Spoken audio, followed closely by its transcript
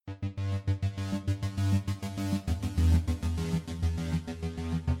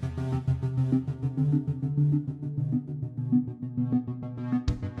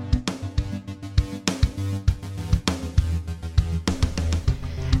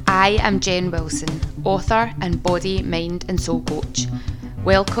I am Jen Wilson, author and body, mind and soul coach.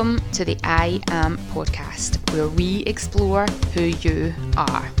 Welcome to the I Am podcast, where we explore who you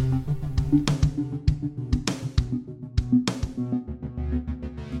are.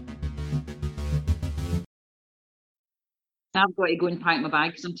 I've got to go and pack my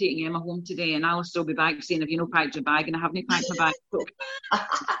bag because I'm taking Emma home today, and Alice will be back saying, have you not packed your bag? And I haven't packed my bag.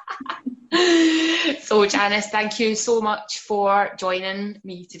 So Janice, thank you so much for joining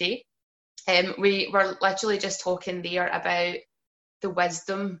me today. We were literally just talking there about the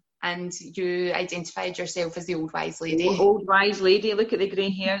wisdom, and you identified yourself as the old wise lady. Old wise lady, look at the grey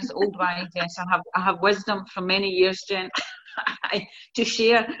hairs, old wise, yes. I have wisdom from many years, Jen, to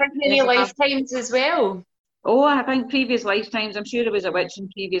share. For many lifetimes as well. Oh, I think previous lifetimes. I'm sure I was a witch in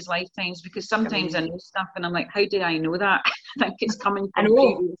previous lifetimes, because sometimes I know stuff and I'm like, how did I know that? I think it's coming from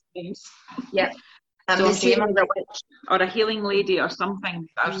previous times. Yeah. So I'm sure I was a witch or a healing lady or something,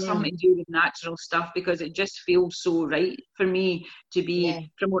 or something to do with natural stuff, because it just feels so right for me to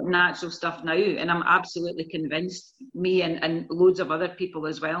be promoting natural stuff now. And I'm absolutely convinced, me and loads of other people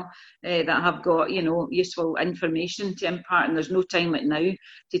as well, that have got, useful information to impart. And there's no time like now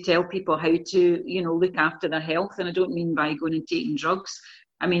to tell people how to, look after their health. And I don't mean by going and taking drugs.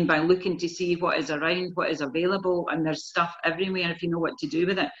 I mean by looking to see what is around, what is available, and there's stuff everywhere if you know what to do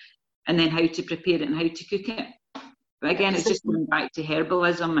with it. And then how to prepare it and how to cook it. But again, it's just going back to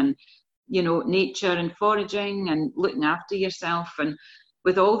herbalism and, nature and foraging and looking after yourself. And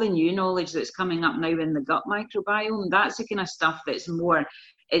with all the new knowledge that's coming up now in the gut microbiome, that's the kind of stuff that's more,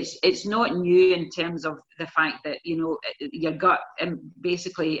 it's not new in terms of the fact that, your gut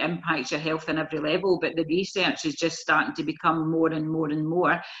basically impacts your health on every level, but the research is just starting to become more and more and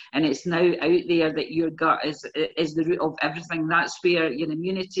more. And it's now out there that your gut is the root of everything. That's where your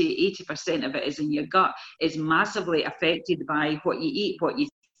immunity, 80% of it is in your gut, is massively affected by what you eat, what you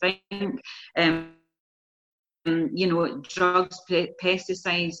think. Drugs,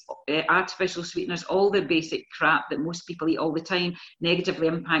 pesticides, artificial sweeteners, all the basic crap that most people eat all the time negatively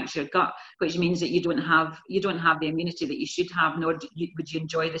impacts your gut, which means that you don't have the immunity that you should have, nor would you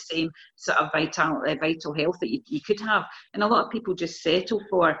enjoy the same sort of vital health that you could have. And a lot of people just settle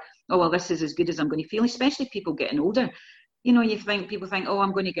for, oh well, this is as good as I'm going to feel, especially people getting older. People think, oh,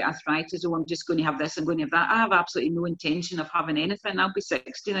 I'm going to get arthritis, or I'm just going to have this, I'm going to have that. I have absolutely no intention of having anything. I'll be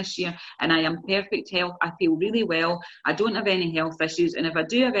 60 this year and I am perfect health. I feel really well. I don't have any health issues. And if I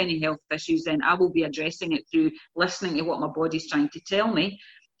do have any health issues, then I will be addressing it through listening to what my body's trying to tell me.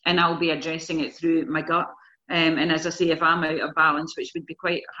 And I'll be addressing it through my gut. And as I say, if I'm out of balance, which would be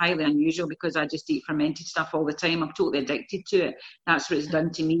quite highly unusual because I just eat fermented stuff all the time, I'm totally addicted to it. That's what it's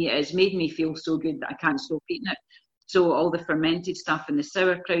done to me. It's made me feel so good that I can't stop eating it. So all the fermented stuff and the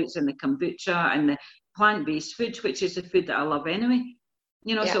sauerkrauts and the kombucha and the plant-based food, which is the food that I love anyway.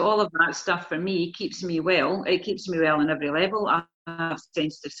 So all of that stuff for me keeps me well. It keeps me well on every level. I have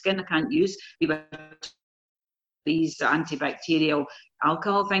sensitive skin I can't use. These antibacterial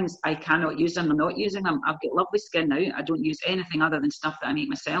alcohol things, I cannot use them. I'm not using them. I've got lovely skin now. I don't use anything other than stuff that I make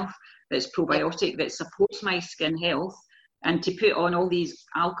myself that's probiotic, that supports my skin health. And to put on all these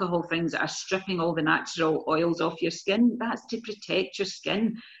alcohol things that are stripping all the natural oils off your skin, that's to protect your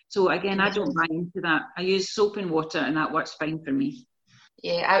skin. So again, I don't buy into that. I use soap and water and that works fine for me.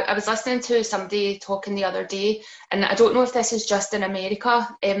 Yeah, I was listening to somebody talking the other day, and I don't know if this is just in America,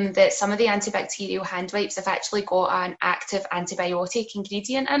 that some of the antibacterial hand wipes have actually got an active antibiotic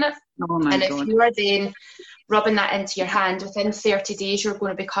ingredient in it. Oh my God. If you are then rubbing that into your hand, within 30 days you're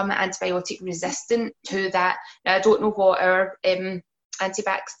going to become antibiotic resistant to that. Now, I don't know what our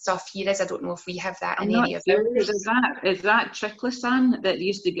antibac stuff here is. I don't know if we have that in any of ours. Is that triclosan that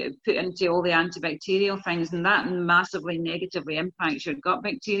used to get put into all the antibacterial things, and that massively negatively impacts your gut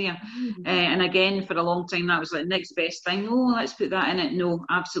bacteria. And again, for a long time that was like the next best thing. Oh, let's put that in it. No,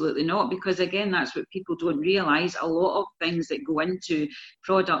 absolutely not, because again, that's what people don't realise. A lot of things that go into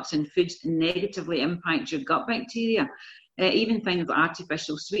products and foods negatively impact your gut bacteria. Even things like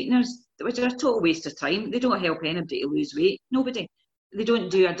artificial sweeteners, which are a total waste of time. They don't help anybody to lose weight. Nobody. They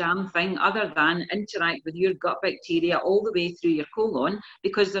don't do a damn thing other than interact with your gut bacteria all the way through your colon,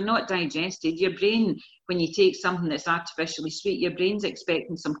 because they're not digested. Your brain, when you take something that's artificially sweet, your brain's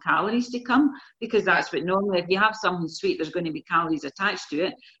expecting some calories to come, because that's what normally, if you have something sweet, there's going to be calories attached to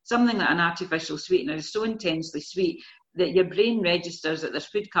it. Something like an artificial sweetener is so intensely sweet that your brain registers that there's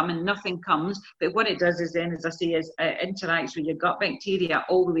food coming, nothing comes. But what it does is then, as I say, is interacts with your gut bacteria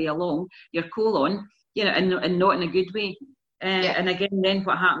all the way along your colon, and not in a good way. And again, then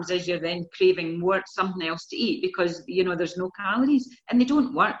what happens is you're then craving something else to eat, because there's no calories and they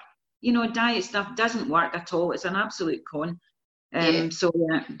don't work. Diet stuff doesn't work at all. It's an absolute con. So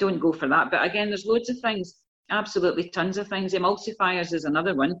yeah, don't go for that. But again, there's loads of things, absolutely tons of things. Emulsifiers is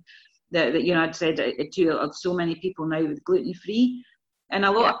another one that I'd said to so many people now with gluten-free. And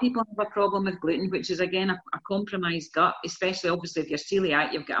a lot of people have a problem with gluten, which is, again, a compromised gut, especially obviously if you're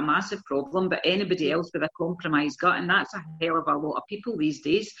celiac, you've got a massive problem, but anybody else with a compromised gut, and that's a hell of a lot of people these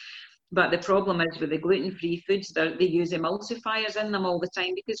days. But the problem is with the gluten-free foods, they use emulsifiers in them all the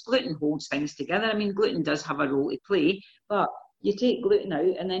time because gluten holds things together. I mean, gluten does have a role to play, but you take gluten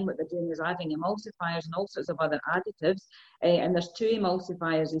out, and then what they're doing is adding emulsifiers and all sorts of other additives. And there's two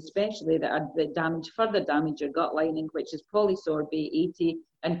emulsifiers especially that further damage your gut lining, which is polysorbate 80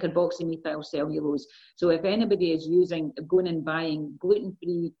 and carboxymethylcellulose. So if anybody is going and buying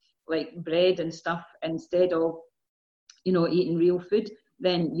gluten-free like bread and stuff instead of, eating real food,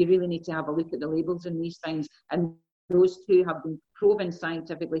 then you really need to have a look at the labels on these things. And those two have been proven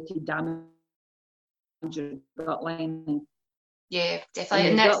scientifically to damage your gut lining. Yeah, definitely.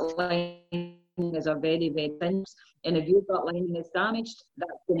 And your gut lining is a very, very thin. And if your gut lining is damaged,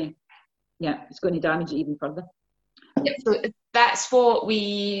 it's going to damage it even further. So that's what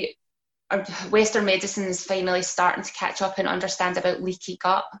Western medicine is finally starting to catch up and understand about leaky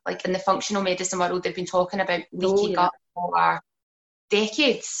gut. Like in the functional medicine world, they've been talking about leaky gut for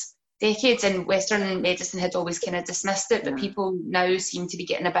decades, and Western medicine had always kind of dismissed it, but people now seem to be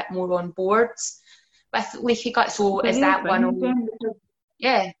getting a bit more on board with leaky gut. So is that one?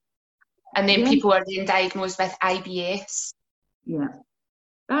 Yeah. And then people are then diagnosed with IBS. Yeah.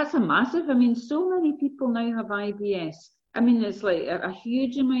 That's a massive, I mean, so many people now have IBS. I mean, it's like a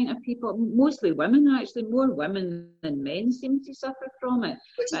huge amount of people, mostly women actually, more women than men seem to suffer from it.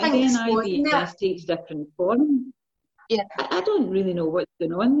 But again, IBS takes different forms. Yeah. I don't really know what's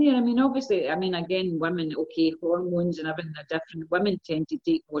going on there. I mean, obviously, again, women, hormones and everything are different. Women tend to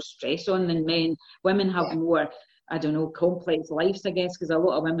take more stress on than men. Women have more, complex lives, I guess, because a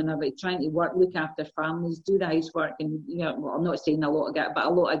lot of women are like trying to look after families, do the housework, and, I'm not saying a lot of guys, but a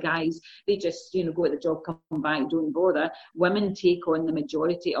lot of guys, they just, go at the job, come back, don't bother. Women take on the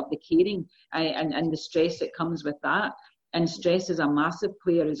majority of the caring and the stress that comes with that. And stress is a massive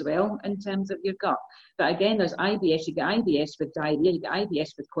player as well in terms of your gut. But again, there's IBS. You get IBS with diarrhea, you get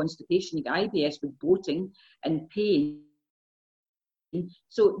IBS with constipation, you get IBS with bloating and pain.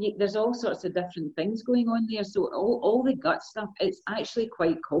 So there's all sorts of different things going on there. So all the gut stuff, it's actually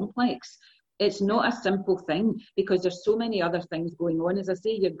quite complex. It's not a simple thing because there's so many other things going on. As I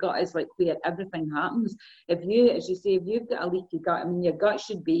say, your gut is like where everything happens. If you've got a leaky gut, I mean, your gut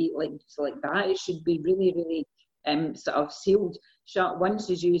should be like that. It should be really, really sort of sealed shut. Once,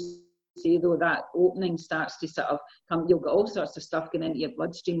 as you say, though, that opening starts to sort of come, you'll get all sorts of stuff going into your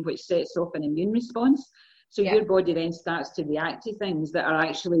bloodstream, which sets off an immune response. So your body then starts to react to things that are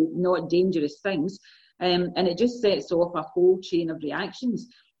actually not dangerous things. And it just sets off a whole chain of reactions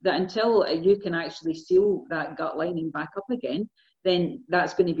that until you can actually seal that gut lining back up again, then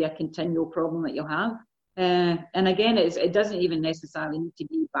that's going to be a continual problem that you'll have. And again, it doesn't even necessarily need to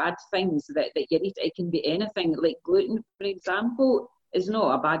be bad things that you eat. It can be anything. Like gluten, for example, is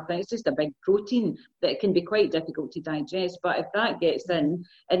not a bad thing. It's just a big protein that can be quite difficult to digest. But if that gets in,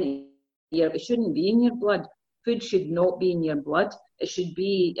 and it shouldn't be in your blood. Food should not be in your blood. It should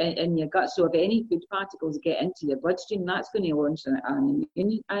be in your gut. So if any food particles get into your bloodstream, that's going to launch an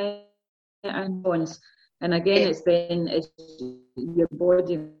immune response. And again, it's your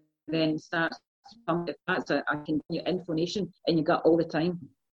body then starts to pump. That's a continued inflammation in your gut all the time.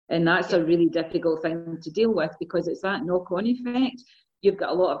 And that's a really difficult thing to deal with because it's that knock-on effect. You've got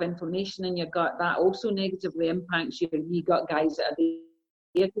a lot of inflammation in your gut. That also negatively impacts your wee gut guys that are there.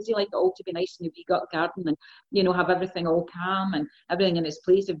 Because you like it all to be nice in your wee gut garden and, have everything all calm and everything in its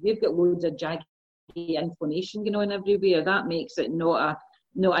place. If you've got loads of jaggy inflammation going on everywhere, that makes it not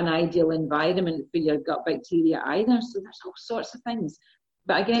an ideal environment for your gut bacteria either. So there's all sorts of things.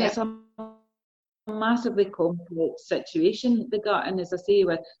 But again, it's a massively complex situation, the gut. And as I say,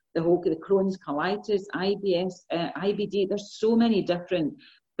 with the Crohn's, colitis, IBS, IBD, there's so many different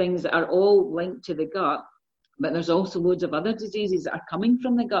things that are all linked to the gut. But there's also loads of other diseases that are coming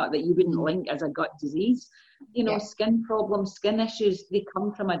from the gut that you wouldn't link as a gut disease. Skin problems, skin issues, they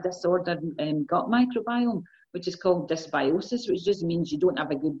come from a disordered gut microbiome, which is called dysbiosis, which just means you don't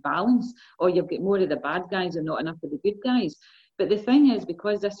have a good balance, or you've got more of the bad guys and not enough of the good guys. But the thing is,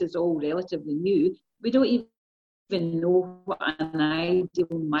 because this is all relatively new, we don't even know what an ideal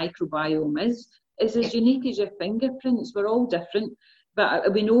microbiome is. It's as unique as your fingerprints. We're all different.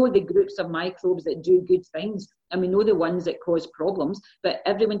 But we know the groups of microbes that do good things, and we know the ones that cause problems, but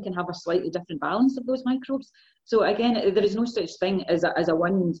everyone can have a slightly different balance of those microbes. So again, there is no such thing as a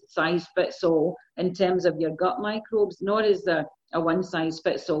one-size-fits-all in terms of your gut microbes, nor is there a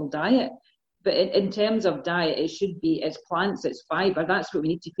one-size-fits-all diet. But in terms of diet, it should be, it's plants, it's fibre, that's what we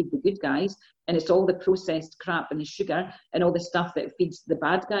need to feed the good guys. And it's all the processed crap and the sugar and all the stuff that feeds the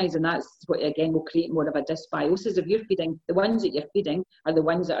bad guys. And that's what, again, will create more of a dysbiosis. If you're feeding, the ones that you're feeding are the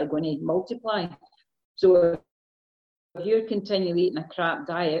ones that are going to multiply. So if you're continually eating a crap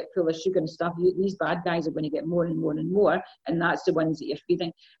diet full of sugar and stuff, these bad guys are going to get more and more and more, and that's the ones that you're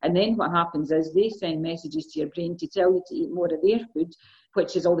feeding. And then what happens is they send messages to your brain to tell you to eat more of their food,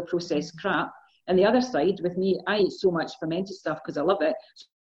 which is all the processed crap. And the other side, with me, I eat so much fermented stuff because I love it.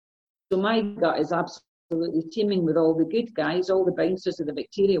 So my gut is absolutely teeming with all the good guys, all the bouncers of the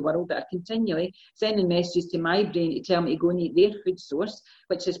bacteria world that are continually sending messages to my brain to tell me to go and eat their food source,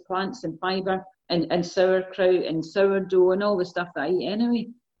 which is plants and fibre and sauerkraut and sourdough and all the stuff that I eat anyway.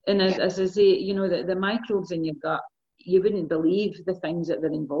 And as I say, you know, the microbes in your gut, you wouldn't believe the things that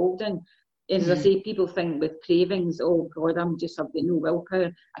they're involved in. As I say, people think with cravings, oh God, I've got no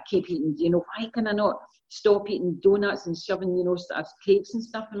willpower. I keep eating, you know, why can I not stop eating donuts and shoving, you know, cakes and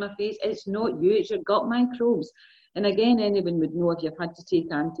stuff in my face? It's not you, it's your gut microbes. And again, anyone would know if you've had to take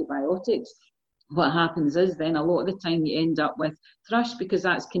antibiotics, what happens is then a lot of the time you end up with thrush, because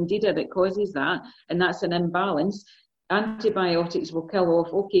that's candida that causes that, and that's an imbalance. Antibiotics will kill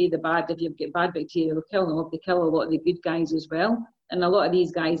off, okay, the bad, if you've got bad bacteria, they'll kill them off, they kill a lot of the good guys as well. And a lot of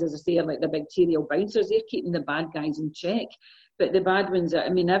these guys, as I say, are like the bacterial bouncers, they're keeping the bad guys in check. But the bad ones, I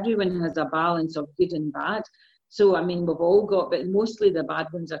mean, everyone has a balance of good and bad. So, I mean, we've all got, but mostly the bad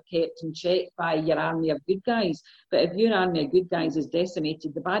ones are kept in check by your army of good guys. But if your army of good guys is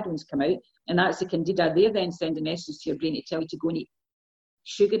decimated, the bad ones come out, and that's the candida. They're then sending messages to your brain to tell you to go and eat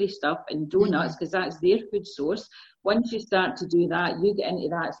sugary stuff and donuts, because that's their food source. Once you start to do that, you get into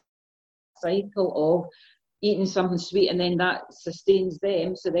that cycle of eating something sweet, and then that sustains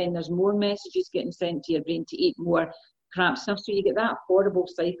them. So then there's more messages getting sent to your brain to eat more crap stuff. So you get that horrible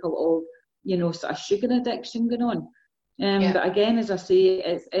cycle of, you know, sort of sugar addiction going on. But again, as I say,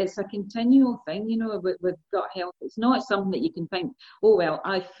 it's a continual thing, you know, with gut health. It's not something that you can think, oh, well,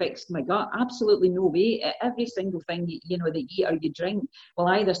 I fixed my gut. Absolutely no way. Every single thing, you know, that you eat or you drink will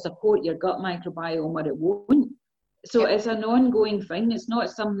either support your gut microbiome or it won't. So it's an ongoing thing. It's not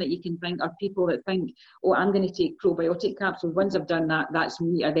something that you can think, or people that think, oh, I'm going to take probiotic capsules. Once I've done that, that's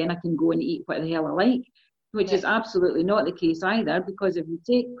me, or then I can go and eat what the hell I like, which is absolutely not the case either, because if you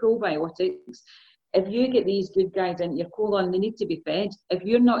take probiotics, if you get these good guys into your colon, they need to be fed. If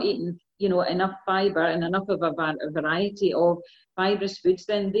you're not eating, you know, enough fibre and enough of a variety of fibrous foods,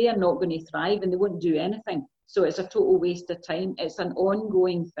 then they are not going to thrive and they won't do anything. So it's a total waste of time. It's an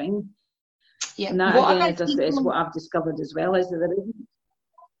ongoing thing. Yeah. And that, again, is what I've discovered as well, is that there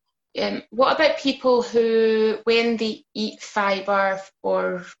isn't. What about people who, when they eat fibre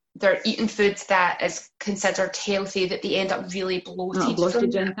or they're eating foods that is considered healthy, that they end up really bloated? Not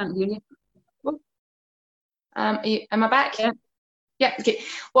bloated, Jen, I can't hear you. Am I back? Yeah. Okay.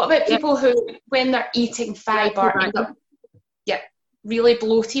 What about people who, when they're eating fibre, end up really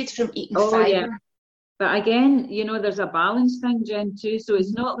bloated from eating fibre? Yeah. But again, you know, there's a balance thing, Jen, too. So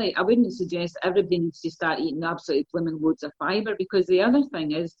it's not like, I wouldn't suggest everybody needs to start eating absolutely blooming loads of fibre, because the other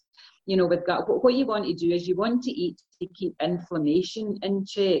thing is, you know, with gut, what you want to do is you want to eat to keep inflammation in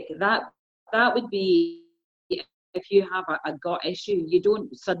check. That would be, if you have a gut issue, you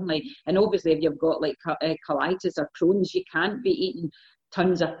don't suddenly, and obviously if you've got like colitis or Crohn's, you can't be eating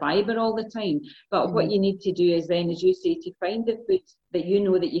tons of fibre all the time. But what you need to do is then, as you say, to find the foods that you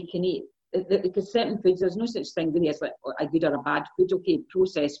know that you can eat. Because certain foods, there's no such thing really as like a good or a bad food. Okay,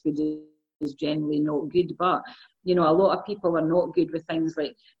 processed food is generally not good, but you know, a lot of people are not good with things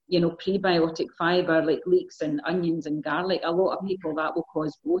like, you know, prebiotic fibre like leeks and onions and garlic. A lot of people, that will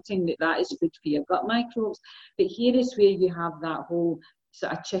cause bloating. That is good for your gut microbes. But here is where you have that whole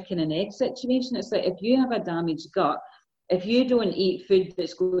sort of chicken and egg situation. It's like, if you have a damaged gut, if you don't eat food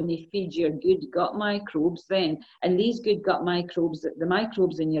that's going to feed your good gut microbes, then, and these good gut microbes, the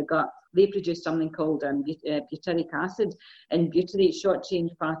microbes in your gut, they produce something called butyric acid and butyrate, short-chain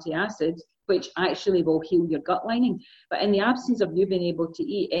fatty acids, which actually will heal your gut lining. But in the absence of you being able to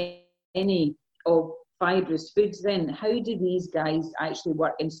eat any of fibrous foods, then how do these guys actually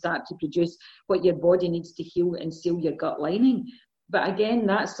work and start to produce what your body needs to heal and seal your gut lining? But again,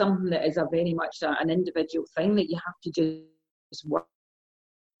 that's something that is a very much an individual thing that you have to just work.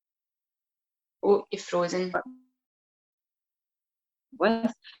 Oh, you're frozen.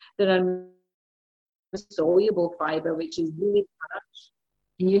 With. There are soluble fibre, which is really harsh.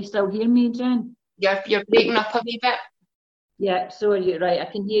 Can you still hear me, Jen? You're breaking up a wee bit. Yeah, sorry, right. I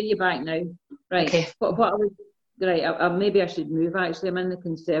can hear you back now. Right. Okay. What I was, right, maybe I should move, actually. I'm in the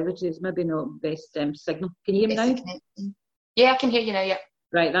conservatories, maybe not best signal. Can you hear me now? Yeah, I can hear you now, yeah.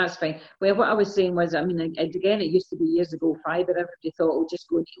 Right, that's fine. Well, what I was saying was, I mean, again, it used to be years ago, fibre, everybody thought, oh, just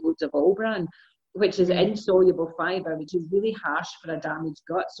go and eat loads of All-Bran, which is insoluble fibre, which is really harsh for a damaged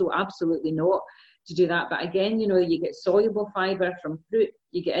gut. So absolutely not to do that. But again, you know, you get soluble fibre from fruit,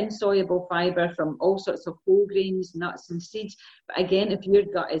 you get insoluble fibre from all sorts of whole grains, nuts and seeds. But again, if your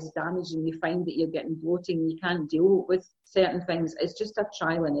gut is damaged and you find that you're getting bloating, you can't deal with certain things, it's just a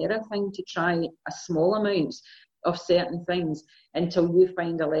trial and error thing to try a small amount of certain things until you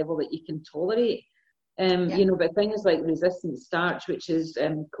find a level that you can tolerate. You know, but things like resistant starch, which is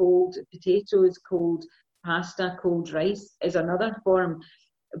cold potatoes, cold pasta, cold rice, is another form.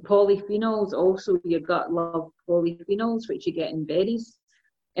 Polyphenols, also your gut love polyphenols, which you get in berries.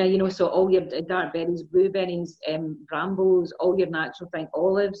 You know, so all your dark berries, blueberries, brambles, all your natural thing,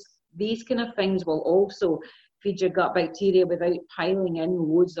 olives, these kind of things will also feed your gut bacteria without piling in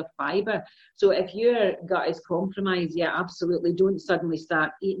loads of fibre. So if your gut is compromised, yeah, absolutely, don't suddenly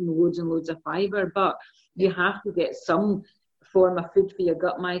start eating loads and loads of fibre, but you have to get some form of food for your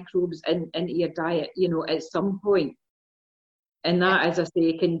gut microbes into your diet, you know, at some point. And that, as I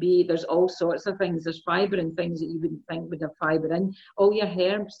say, can be, there's all sorts of things. There's fibre in things that you wouldn't think would have fibre in. All your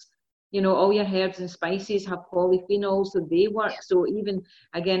herbs, you know, all your herbs and spices have polyphenols, so they work. So even,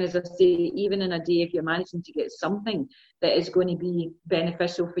 again, as I say, even in a day, if you're managing to get something that is going to be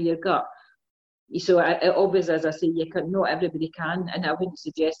beneficial for your gut. So obviously, as I say, not everybody can, and I wouldn't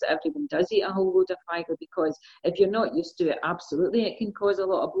suggest that everyone does eat a whole load of fibre, because if you're not used to it, absolutely, it can cause a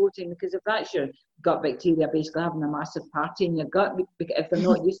lot of bloating, because if that's your gut bacteria basically having a massive party in your gut, if they're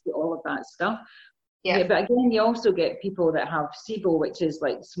not used to all of that stuff. Yeah, but again, you also get people that have SIBO, which is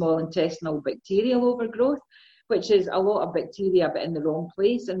like small intestinal bacterial overgrowth, which is a lot of bacteria but in the wrong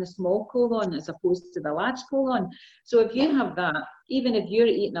place, in the small colon as opposed to the large colon. So if you have that, even if you're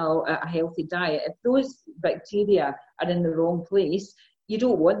eating a healthy diet, if those bacteria are in the wrong place, you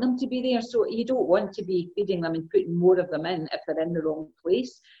don't want them to be there. So you don't want to be feeding them and putting more of them in if they're in the wrong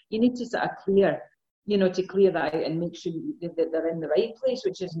place. You need to sort of clear that out and make sure that they're in the right place,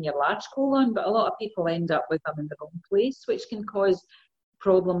 which is in your large colon. But a lot of people end up with them in the wrong place, which can cause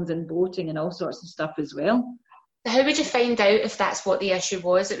problems and bloating and all sorts of stuff as well. How would you find out if that's what the issue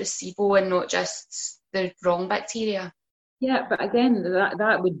was? It was SIBO and not just the wrong bacteria? Yeah, but again,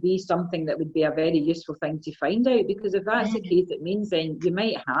 that would be something that would be a very useful thing to find out, because if that's the case, it means then you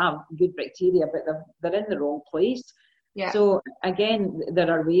might have good bacteria, but they're in the wrong place. Yeah. So again,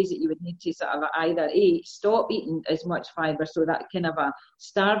 there are ways that you would need to sort of either stop eating as much fibre, so that kind of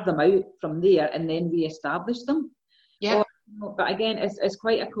starve them out from there and then re-establish them. Yeah. But again, it's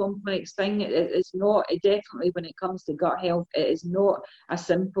quite a complex thing. It's not, definitely when it comes to gut health, it is not a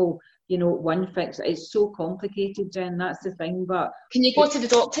simple, one fix. It's so complicated, Jen, that's the thing. But can you go to the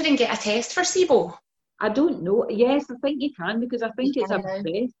doctor and get a test for SIBO? I don't know. Yes, I think you can, because I think it's a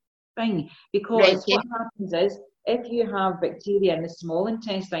breath thing. Because what happens is, if you have bacteria in the small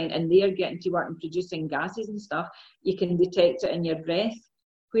intestine and they're getting to work and producing gases and stuff, you can detect it in your breath.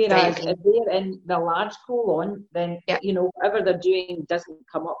 Whereas if they're in the large colon, then whatever they're doing doesn't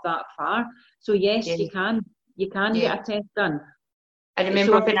come up that far. So yes, you can get a test done. I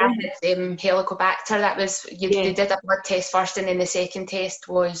remember when I had Helicobacter, that was they did a blood test first, and then the second test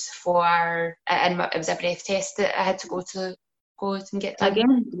was and it was a breath test that I had to go and get done.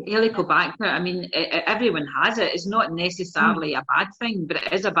 Again, Helicobacter, I mean, everyone has it. It's not necessarily a bad thing, but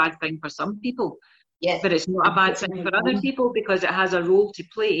it is a bad thing for some people. Yes. But it's not a bad thing for other people, because it has a role to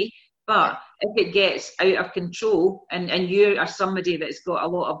play. But if it gets out of control, and you are somebody that's got a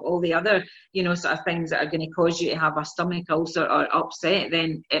lot of all the other, sort of things that are going to cause you to have a stomach ulcer or upset,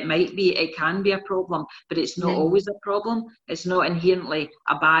 then it can be a problem, but it's not always a problem. It's not inherently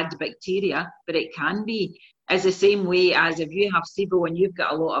a bad bacteria, but it can be. As the same way as if you have SIBO and you've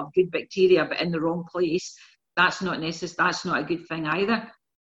got a lot of good bacteria but in the wrong place, that's not a good thing either.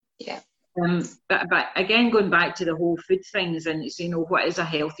 Yeah. But again, going back to the whole food things, and what is a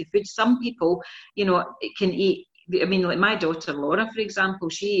healthy food? Some people, can eat. I mean, like my daughter Laura, for example,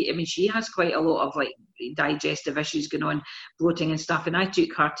 she has quite a lot of like digestive issues going on, bloating and stuff. And I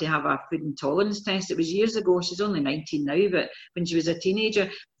took her to have a food intolerance test. It was years ago. She's only 19 now, but when she was a teenager.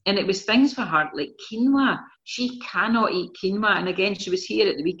 And it was things for her like quinoa. She cannot eat quinoa. And again, she was here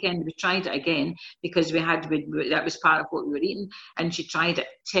at the weekend. We tried it again because that was part of what we were eating. And she tried it.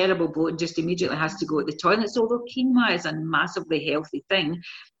 Terrible bloat, just immediately has to go to the toilet. So although quinoa is a massively healthy thing,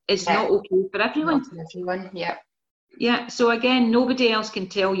 it's not okay for everyone. Not for everyone, yeah. Yeah, so again, nobody else can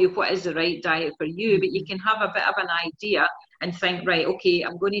tell you what is the right diet for you, but you can have a bit of an idea and think, right, okay,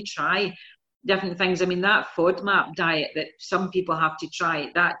 I'm going to try different things. I mean, that FODMAP diet that some people have to try,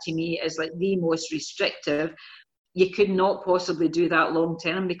 that to me is like the most restrictive. you could not possibly do that long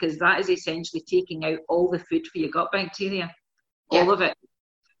term, because that is essentially taking out all the food for your gut bacteria, all of it.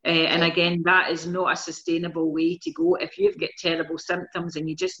 And again, that is not a sustainable way to go. If you've got terrible symptoms and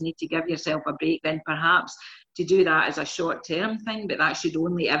you just need to give yourself a break, then perhaps to do that as a short-term thing, but that should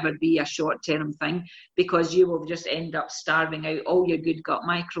only ever be a short-term thing, because you will just end up starving out all your good gut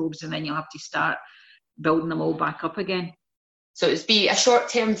microbes, and then you'll have to start building them all back up again. So it would be a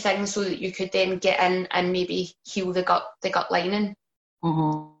short-term thing so that you could then get in and maybe heal the gut lining.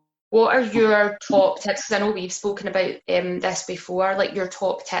 Mm-hmm. What are your top tips? Because I know we've spoken about this before, like your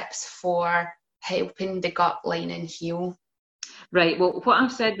top tips for helping the gut lining heal. Right, well, what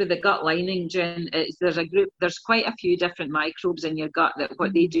I've said with the gut lining, Jen, is there's quite a few different microbes in your gut that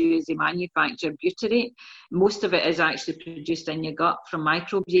what they do is they manufacture butyrate. Most of it is actually produced in your gut from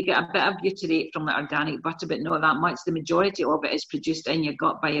microbes. You get a bit of butyrate from the organic butter, but not that much. The majority of it is produced in your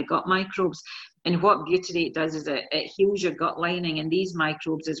gut by your gut microbes. And what butyrate does is it heals your gut lining, and these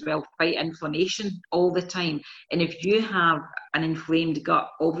microbes as well fight inflammation all the time. And if you have an inflamed gut,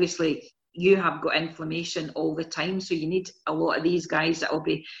 obviously you have got inflammation all the time, so you need a lot of these guys that will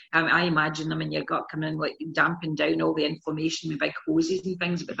be, I imagine them in your gut coming in, like damping down all the inflammation with big hoses and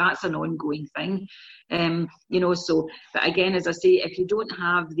things, but that's an ongoing thing. So, but again, as I say, if you don't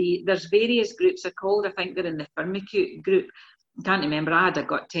have there's various groups are called, I think they're in the Firmicute group. I can't remember, I had a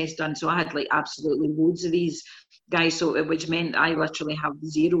gut test done, so I had like absolutely loads of these guys, so which meant I literally have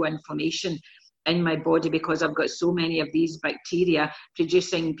zero inflammation in my body, because I've got so many of these bacteria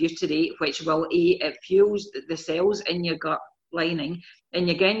producing butyrate, which will it fuels the cells in your gut lining. And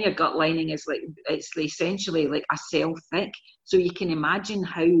again, your gut lining is it's essentially like a cell thick, so you can imagine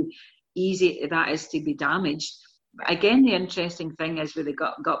how easy that is to be damaged. But again, the interesting thing is with the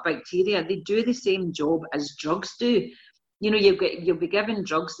gut bacteria, they do the same job as drugs do. You'll be given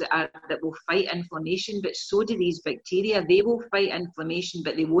drugs that will fight inflammation, but so do these bacteria. They will fight inflammation,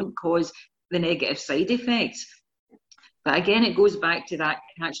 but they won't cause the negative side effects. But again, it goes back to that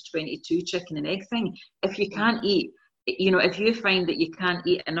catch-22 chicken and egg thing. If you can't eat, if you find that you can't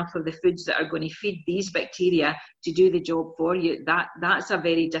eat enough of the foods that are going to feed these bacteria to do the job for you, that's a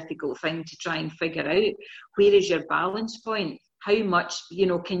very difficult thing to try and figure out. Where is your balance point? How much,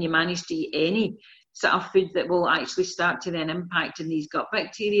 can you manage to eat any sort of food that will actually start to then impact in these gut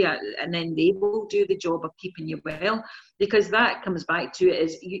bacteria, and then they will do the job of keeping you well, because that comes back to it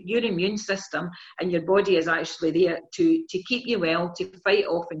is your immune system, and your body is actually there to keep you well, to fight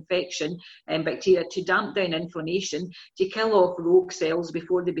off infection and bacteria, to damp down inflammation, to kill off rogue cells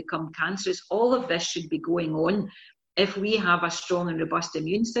before they become cancerous. All of this should be going on if we have a strong and robust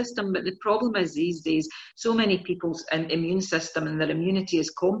immune system. But the problem is these days, so many people's immune system and their immunity is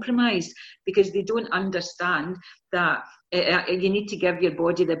compromised because they don't understand that you need to give your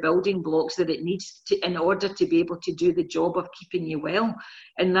body the building blocks that it needs to, in order to be able to do the job of keeping you well.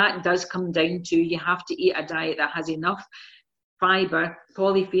 And that does come down to, you have to eat a diet that has enough fibre,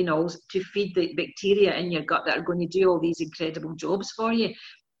 polyphenols to feed the bacteria in your gut that are going to do all these incredible jobs for you.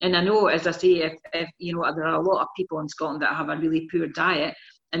 And I know, as I say, if there are a lot of people in Scotland that have a really poor diet,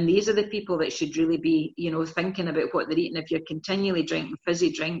 and these are the people that should really be, thinking about what they're eating. If you're continually drinking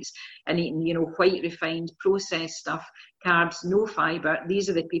fizzy drinks and eating, white refined processed stuff, carbs, no fibre,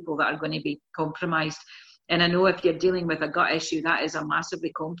 these are the people that are going to be compromised. And I know if you're dealing with a gut issue, that is a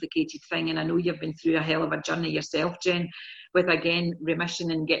massively complicated thing. And I know you've been through a hell of a journey yourself, Jen, with, again,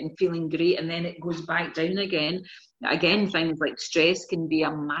 remission and feeling great, and then it goes back down again. Again, things like stress can be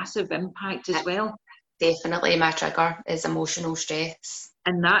a massive impact as well. Definitely, my trigger is emotional stress.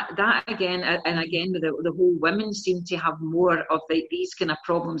 And that again, the whole women seem to have more of these kind of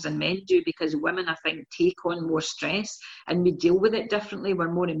problems than men do, because women, I think, take on more stress and we deal with it differently.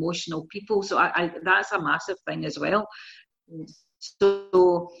 We're more emotional people. So that's a massive thing as well.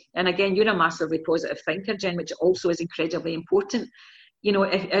 So, and again, you're a massively positive thinker, Jen, which also is incredibly important.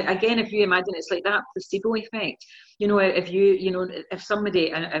 If you imagine it's like that placebo effect, if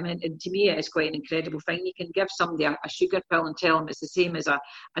somebody, and to me it's quite an incredible thing, you can give somebody a sugar pill and tell them it's the same as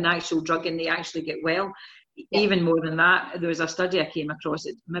an actual drug and they actually get well. Yeah. Even more than that, there was a study I came across,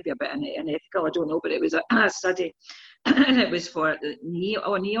 it maybe a bit unethical, I don't know, but it was a study and it was for the knee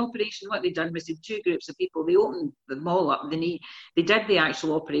operation. What they done was they had two groups of people, they opened them all up, the knee, they did the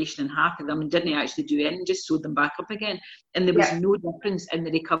actual operation in half of them and didn't actually do anything, just sewed them back up again, and there was no difference in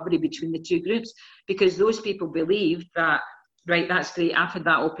the recovery between the two groups, because those people believed that, right, that's great, I've had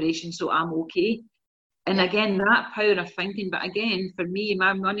that operation so I'm okay. And again, that power of thinking. But again, for me,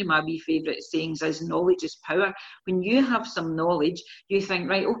 one of my wee favourite sayings is knowledge is power. When you have some knowledge, you think,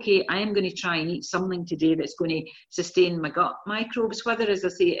 right, okay, I am going to try and eat something today that's going to sustain my gut microbes, whether, as I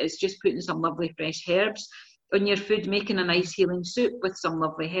say, it's just putting some lovely fresh herbs on your food, making a nice healing soup with some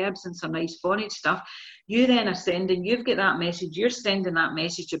lovely herbs and some nice forage stuff, you've got that message, you're sending that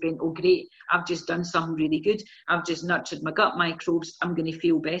message about, oh great, I've just done something really good, I've just nurtured my gut microbes, I'm going to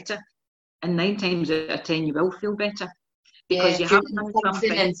feel better. And 9 times out of 10 you will feel better. Because you have done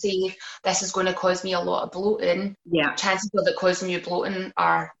something and say, this is going to cause me a lot of bloating. Yeah. Chances of it causing you bloating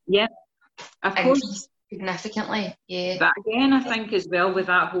are of course significantly. Yeah. But again, I think as well with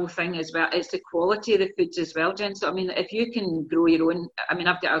that whole thing as well, it's the quality of the foods as well, Jen. So I mean, if you can grow your own, I mean,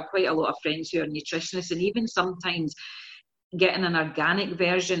 I've got quite a lot of friends who are nutritionists, and even sometimes getting an organic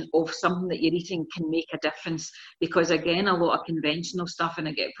version of something that you're eating can make a difference, because again, a lot of conventional stuff, and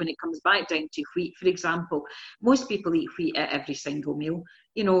again, when it comes back down to wheat, for example, most people eat wheat at every single meal.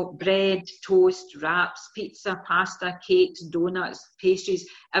 You know, bread, toast, wraps, pizza, pasta, cakes, donuts, pastries,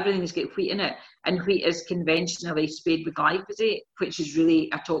 everything's got wheat in it. And wheat is conventionally sprayed with glyphosate, which is really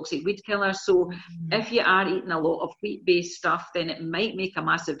a toxic weed killer. So if you are eating a lot of wheat-based stuff, then it might make a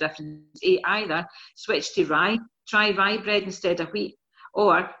massive difference. Either switch to rye, try rye bread instead of wheat,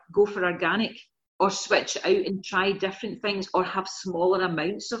 or go for organic, or switch out and try different things, or have smaller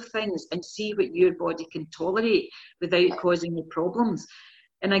amounts of things and see what your body can tolerate without causing you problems.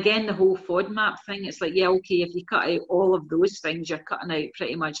 And again, the whole FODMAP thing, it's like, yeah, okay, if you cut out all of those things, you're cutting out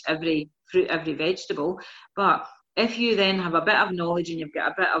pretty much every fruit, every vegetable. But if you then have a bit of knowledge and you've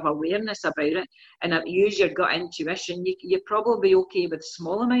got a bit of awareness about it, and use your gut intuition, you're probably okay with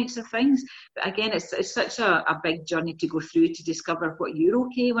small amounts of things. But again, it's such a big journey to go through to discover what you're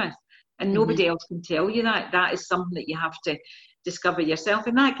okay with. And nobody else can tell you that. That is something that you have to discover yourself.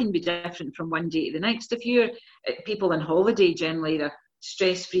 And that can be different from one day to the next. If you're people on holiday, generally, they're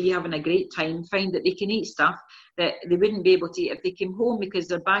stress-free, having a great time, find that they can eat stuff that they wouldn't be able to eat if they came home, because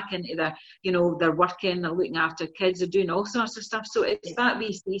they're back into their, you know, they're working, they're looking after kids, they're doing all sorts of stuff. So it's that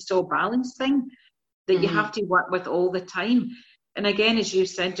wee seesaw balance thing that you have to work with all the time. And again, as you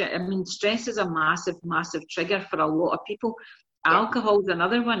said, I mean, stress is a massive, massive trigger for a lot of people. Alcohol's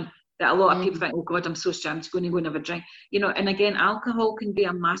another one that a lot of people think, oh God, I'm so stressed, I'm just going to go and have a drink. You know, and again, alcohol can be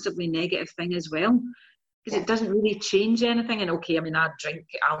a massively negative thing as well, because it doesn't really change anything. And okay, I mean, I drink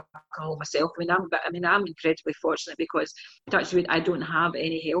alcohol myself. I mean, I'm incredibly fortunate because, touch wood, I don't have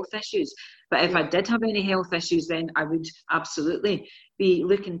any health issues. But if I did have any health issues, then I would absolutely be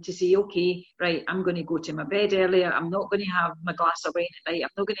looking to say, okay, right, I'm going to go to my bed earlier. I'm not going to have my glass of wine at night. I'm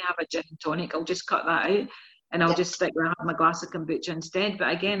not going to have a gin and tonic. I'll just cut that out. And I'll just stick with my glass of kombucha instead.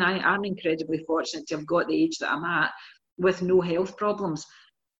 But again, I'm incredibly fortunate to have got the age that I'm at with no health problems.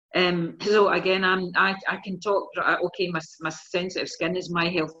 So again, I can talk. Okay, my sensitive skin is my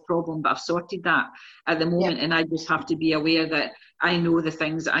health problem, but I've sorted that at the moment, and I just have to be aware that I know the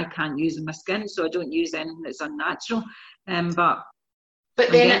things that I can't use in my skin, so I don't use anything that's unnatural. But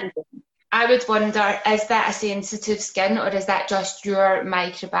then I would wonder: is that a sensitive skin, or is that just your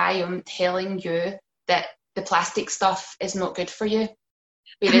microbiome telling you that the plastic stuff is not good for you?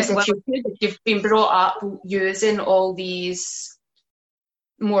 Whereas if you've been brought up using all these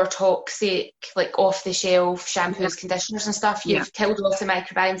more toxic, like off-the-shelf shampoos, conditioners and stuff, you've killed off the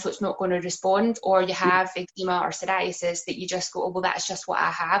microbiome, so it's not going to respond. Or you have eczema or psoriasis that you just go, oh, well, that's just what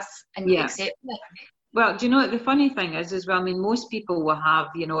I have, and you accept it. Well, do you know what the funny thing is as well? I mean, most people will have,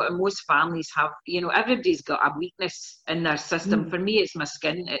 you know, and most families have, you know, everybody's got a weakness in their system. For me, it's my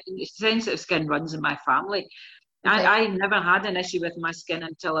skin. Sensitive skin runs in my family. Okay. I never had an issue with my skin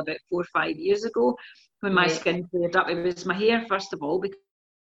until about 4 or 5 years ago, when my skin cleared up. It was my hair, first of all, because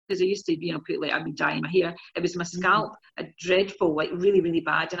I used to, you know, put like, I'd be dyeing my hair. It was my scalp, a dreadful, like really, really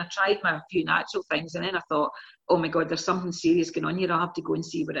bad. And I tried a few natural things, and then I thought, oh my God, there's something serious going on here. I'll have to go and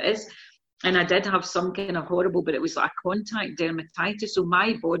see what it is. And I did have some kind of horrible, but it was like contact dermatitis. So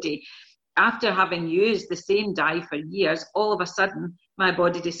my body, after having used the same dye for years, all of a sudden my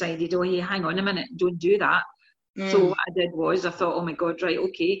body decided, oh, hey, hang on a minute, don't do that. So what I did was, I thought, oh my God, right,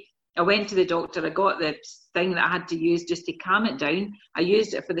 okay. I went to the doctor, I got the thing that I had to use just to calm it down. I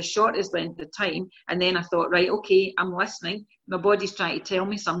used it for the shortest length of time, and then I thought, right, okay, I'm listening. My body's trying to tell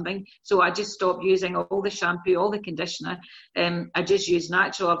me something. So I just stopped using all the shampoo, all the conditioner. I just use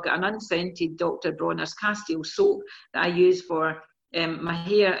natural. I've got an unscented Dr. Bronner's Castile soap that I use for my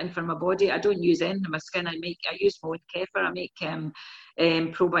hair and for my body. I don't use anything on my skin. I use my own kefir. I make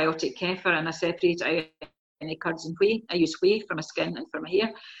probiotic kefir, and I separate it out any curds and whey. I use whey for my skin and for my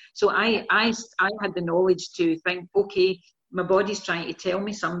hair. So I had the knowledge to think, okay, my body's trying to tell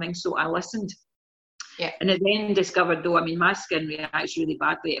me something, so I listened. Yeah. And I then discovered, though, I mean, my skin reacts really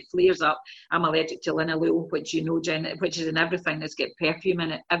badly. It flares up. I'm allergic to linalool, which you know, Jen, which is in everything. That's got perfume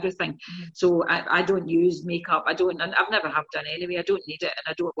in it, everything. Mm-hmm. So I don't use makeup. I've never have done anyway. I don't need it, and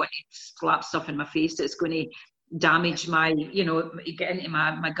I don't want to slap stuff in my face that's going to damage my, get into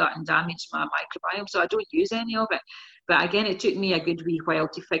my gut and damage my microbiome. So I don't use any of it. But again, it took me a good wee while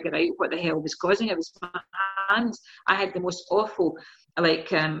to figure out what the hell was causing it. It was my hands. I had the most awful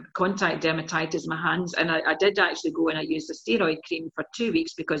contact dermatitis in my hands, and I did actually go and I used a steroid cream for 2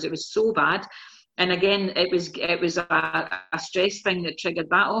 weeks because it was so bad. And again, it was a stress thing that triggered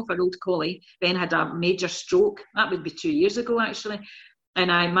that off. An old collie then had a major stroke. That would be 2 years ago actually. And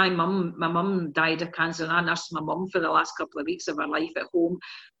my mum died of cancer, and I nursed my mum for the last couple of weeks of her life at home.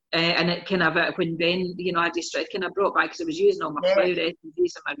 And it kind of, when Ben, I just kind of brought back, because I was using all my flower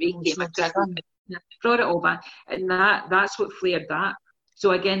recipes and my Reiki, my crystal, brought it all back, and that's what flared that.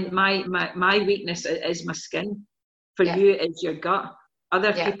 So again, my weakness is my skin. For you, it's your gut.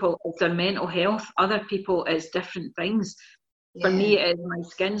 Other people, it's their mental health. Other people, it's different things. For me, it is my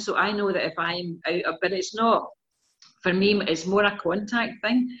skin. So I know that if I'm out, but it's not. For me, it's more a contact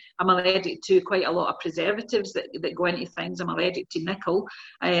thing. I'm allergic to quite a lot of preservatives that go into things. I'm allergic to nickel.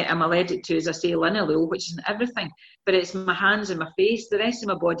 I'm allergic to, as I say, linalool, which is in everything. But it's my hands and my face. The rest of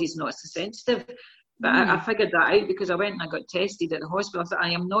my body's not so sensitive. But I figured that out because I went and I got tested at the hospital. I thought,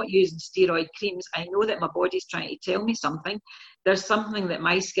 I am not using steroid creams. I know that my body's trying to tell me something. There's something that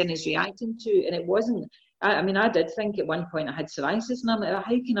my skin is reacting to. And it wasn't, I did think at one point I had psoriasis. And I'm like,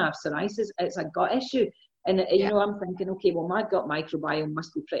 how can I have psoriasis? It's a gut issue. And, I'm thinking, okay, well, my gut microbiome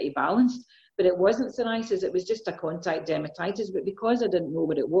must be pretty balanced. But it wasn't psoriasis. It was just a contact dermatitis. But because I didn't know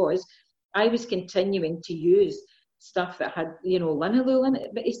what it was, I was continuing to use stuff that had, linalool in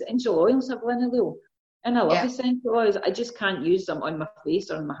it. But essential oils have linalool. And I love essential oils. I just can't use them on my face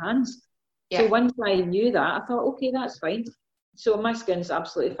or on my hands. So once I knew that, I thought, okay, that's fine. So my skin's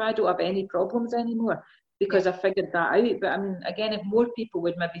absolutely fine. I don't have any problems anymore because I figured that out. But again, if more people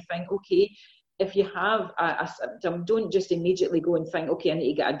would maybe think, okay, if you have a symptom, don't just immediately go and think, okay, I need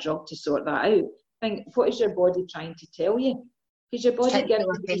to get a drug to sort that out. Think, what is your body trying to tell you? Because your body gives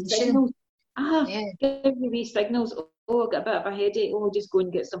you these signals. Give you these signals. Oh, I got a bit of a headache. Oh, just go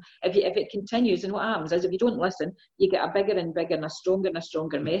and get some. If it continues, and what happens is if you don't listen, you get a bigger and bigger and a stronger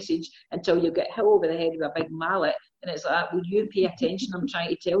message until you get hit over the head with a big mallet. And it's like, will you pay attention? I'm trying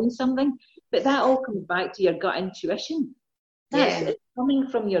to tell you something. But that all comes back to your gut intuition. It's coming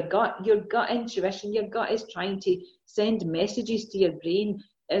from your gut intuition. Your gut is trying to send messages to your brain,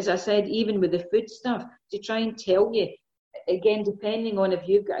 as I said, even with the food stuff, to try and tell you. Again, depending on if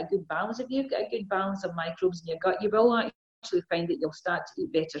you've got a good balance, of microbes in your gut, you will actually find that you'll start to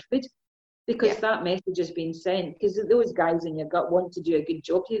eat better food because that message has been sent. Because those guys in your gut want to do a good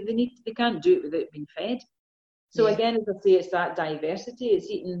job. They can't do it without being fed. So again, as I say, it's that diversity. It's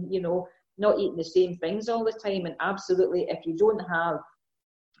eating, not eating the same things all the time. And absolutely, if you don't have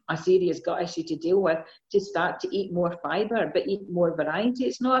a serious gut issue to deal with, to start to eat more fibre, but eat more variety.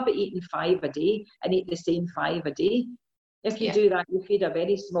 It's not about eating 5 a day and eat the same 5 a day. If you do that, you feed a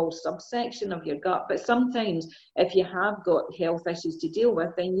very small subsection of your gut. But sometimes if you have got health issues to deal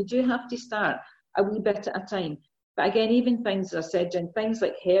with, then you do have to start a wee bit at a time. But again, even things, as I said, Jen, things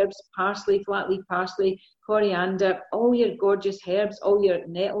like herbs, parsley, flat leaf parsley, coriander, all your gorgeous herbs, all your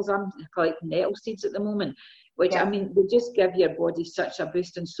nettles. I'm like nettle seeds at the moment, which they just give your body such a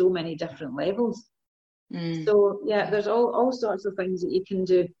boost on so many different levels. So there's all sorts of things that you can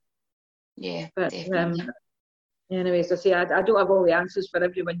do. But anyways, I say I don't have all the answers for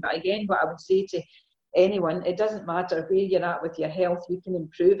everyone, but again, what I would say to anyone, it doesn't matter where you're at with your health, you can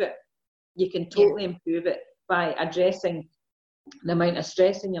improve it. You can totally improve it by addressing the amount of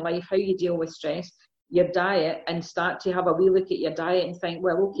stress in your life, how you deal with stress, your diet, and start to have a wee look at your diet and think,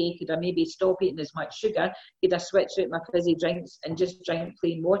 well, okay, could I maybe stop eating as much sugar? Could I switch out my fizzy drinks and just drink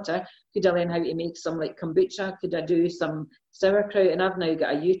plain water? Could I learn how to make some like kombucha? Could I do some sauerkraut? And I've now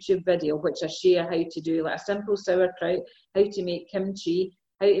got a YouTube video which I share how to do like a simple sauerkraut, how to make kimchi,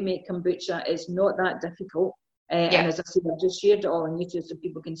 how to make kombucha. It's not that difficult. And as I said, I've just shared it all on YouTube so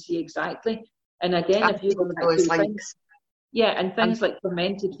people can see exactly. And again, if you go back to things, and things like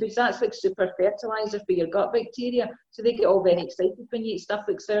fermented foods, that's like super fertilizer for your gut bacteria. So they get all very excited when you eat stuff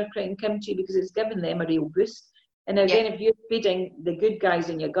like sauerkraut and kimchi because it's giving them a real boost. And again, if you're feeding the good guys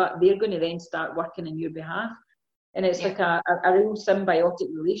in your gut, they're going to then start working on your behalf. And it's like a real symbiotic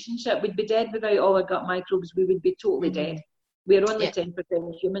relationship. We'd be dead without all our gut microbes. We would be totally dead. We're only 10%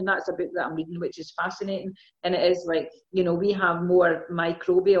 human. That's a book that I'm reading, which is fascinating. And it is like, we have more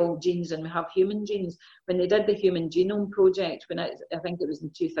microbial genes than we have human genes. When they did the Human Genome Project, I think it was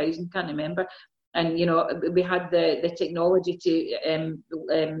in 2000, can't remember, And, you know, we had the technology to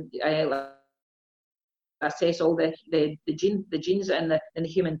assess all the genes in the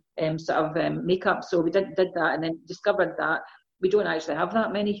human sort of makeup. So we did that, and then discovered that we don't actually have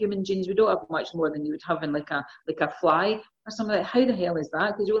that many human genes. We don't have much more than you would have in like a fly or something. Like, how the hell is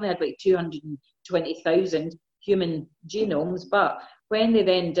that? Because you only had like 220,000 human genomes. But when they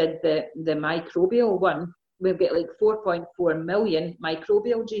then did the microbial one, we've got like 4.4 million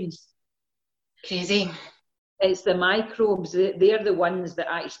microbial genes. Crazy. It's the microbes, they're the ones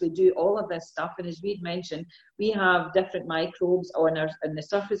that actually do all of this stuff. And as we'd mentioned, we have different microbes on the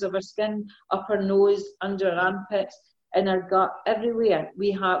surface of our skin, up our nose, under our armpits, in our gut, everywhere.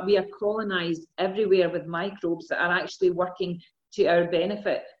 We are colonized everywhere with microbes that are actually working to our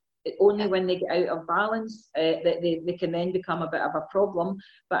benefit. Only when they get out of balance, that they can then become a bit of a problem.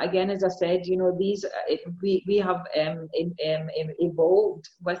 But again, as I said, you know, we have evolved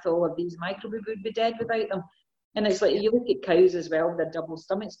with all of these microbes. We would be dead without them. And it's like, you look at cows as well, they're double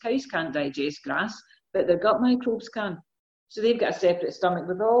stomachs. Cows can't digest grass, but their gut microbes can. So they've got a separate stomach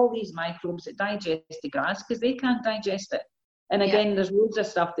with all these microbes that digest the grass because they can't digest it. And again, there's loads of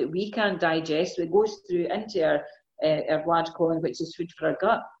stuff that we can't digest. It goes through into our large colon, which is food for our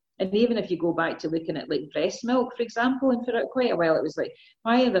gut. And even if you go back to looking at like breast milk, for example, and for quite a while it was like,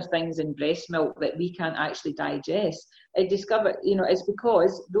 why are there things in breast milk that we can't actually digest? I discovered, you know, it's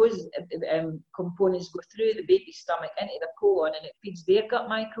because those components go through the baby's stomach into the colon, and it feeds their gut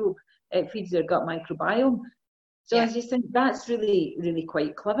microbe, it feeds their gut microbiome. So I just think that's really, really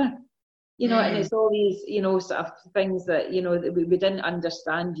quite clever. You know, and it's all these, you know, sort of things that, you know, that we didn't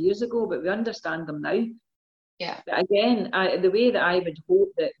understand years ago, but we understand them now. Yeah. But again, the way that I would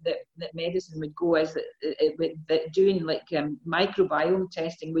hope that medicine would go is that doing like microbiome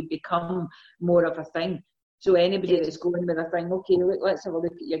testing would become more of a thing. So anybody that's going with a thing, okay, look, let's have a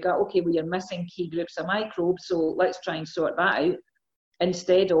look at your gut. Okay, well, you're missing key groups of microbes, so let's try and sort that out.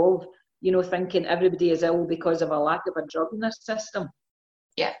 Instead of, you know, thinking everybody is ill because of a lack of a drug in their system.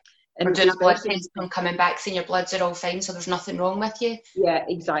 Yeah. And or doing a blood test and coming back saying your bloods are all fine, so there's nothing wrong with you. Yeah,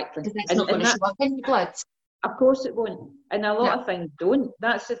 exactly. Because it's not going to show up in your blood. Of course it won't. And a lot of things don't.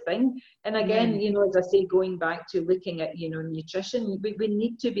 That's the thing. And again, you know, as I say, going back to looking at, you know, nutrition, we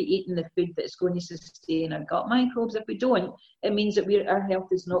need to be eating the food that's going to sustain our gut microbes. If we don't, it means that our health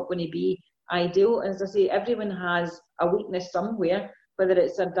is not going to be ideal. As I say, everyone has a weakness somewhere, whether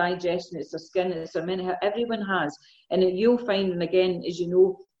it's their digestion, it's their skin, it's their mental health, everyone has. And you'll find, and again, as you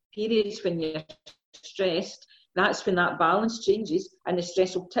know, periods when you're stressed, that's when that balance changes, and the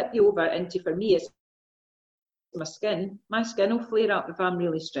stress will tip you over into, for me, it's my skin will flare up if I'm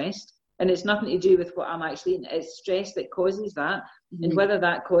really stressed, and it's nothing to do with what I'm actually eating. It's stress that causes that. And whether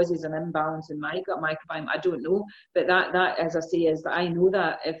that causes an imbalance in my gut microbiome, I don't know, but that as I say, is that I know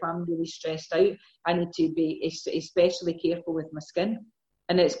that if I'm really stressed out, I need to be especially careful with my skin.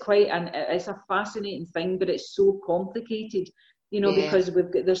 And it's it's a fascinating thing, but it's so complicated, you know, because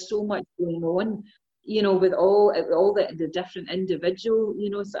there's so much going on, you know, with all the different individual, you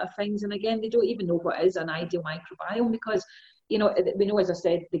know, sort of things. And again, they don't even know what is an ideal microbiome, because, you know, we know, as I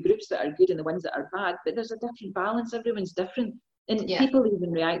said, the groups that are good and the ones that are bad, but there's a different balance. Everyone's different. And people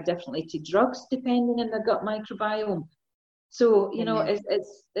even react differently to drugs depending on their gut microbiome. So, you know,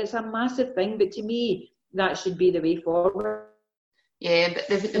 it's a massive thing, but to me, that should be the way forward. Yeah, but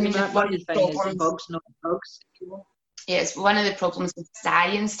one of the things is bugs, not drugs. Yeah, it's one of the problems with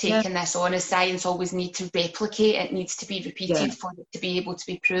science taking this on, is science always needs to replicate. It needs to be repeated for it to be able to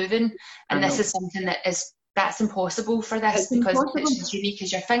be proven. And this is something that's impossible for this, because if it's as unique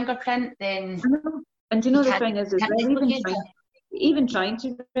as your fingerprint, then... And you know, the thing is even trying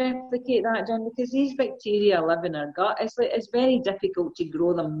to replicate that, John, because these bacteria live in our gut. It's very difficult to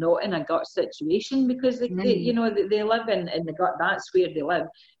grow them not in a gut situation, because they you know, they live in the gut. That's where they live,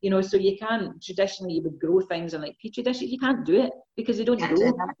 you know. So you can't, traditionally you would grow things in like petri dishes. You can't do it because they don't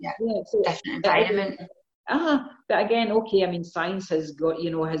grow. So different environment. But again, okay, I mean, science has gone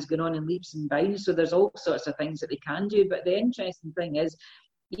on in leaps and bounds, so there's all sorts of things that they can do. But the interesting thing is,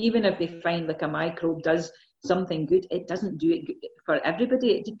 even if they find like a microbe does something good, it doesn't do it for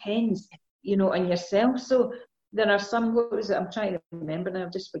everybody. It depends, you know, on yourself. So there are some, what was it? I'm trying to remember now,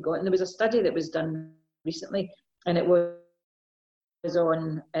 I've just forgotten. There was a study that was done recently, and it was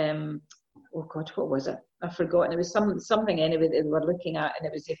on, oh God, what was it? I've forgotten. It was something anyway that they were looking at, and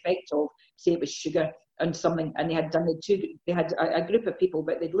it was the effect of, say it was sugar on something, and they had done they had a group of people,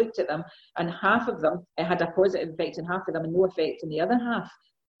 but they'd looked at them, and half of them, it had a positive effect on half of them and no effect on the other half.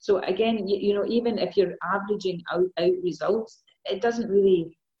 So again, you know, even if you're averaging out results, it doesn't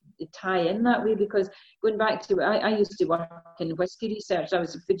really tie in that way, because going back to, I used to work in whisky research. I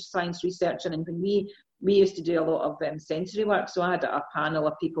was a food science researcher, and when we used to do a lot of sensory work, so I had a panel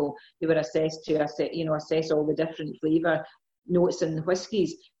of people who were assessed to assess all the different flavour notes in the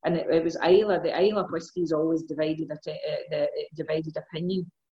whiskies, and it was Islay. The Islay whiskies always divided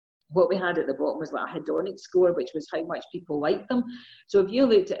opinion. What we had at the bottom was like a hedonic score, which was how much people liked them. So if you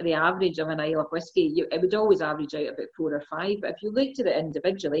looked at the average of an Islay whiskey, it would always average out about 4 or 5. But if you looked at it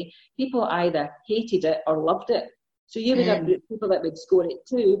individually, people either hated it or loved it. So you would have people that would score it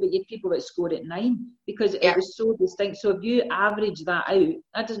 2, but you had people that scored it 9, because it was so distinct. So if you average that out,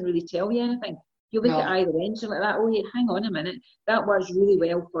 that doesn't really tell you anything. You look at either end, you're like that, oh, hey, hang on a minute, that works really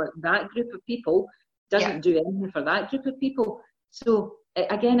well for that group of people, doesn't do anything for that group of people. So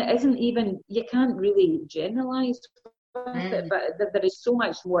again, it isn't even, you can't really generalise with it, but there is so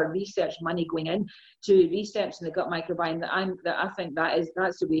much more research money going in to researching the gut microbiome that I think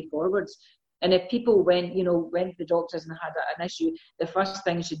that's the way forwards. And if people went to the doctors and had an issue, the first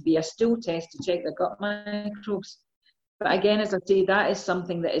thing should be a stool test to check their gut microbes. But again, as I say, that is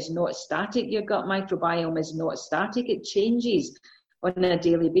something that is not static. Your gut microbiome is not static. It changes on a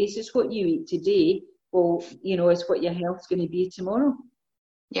daily basis. What you eat today, well, is what your health's going to be tomorrow.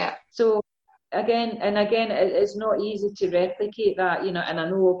 Yeah. So again, it's not easy to replicate that, and I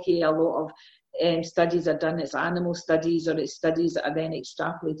know, a lot of studies are done, it's animal studies, or it's studies that are then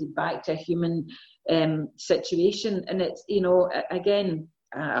extrapolated back to a human situation. And it's, again,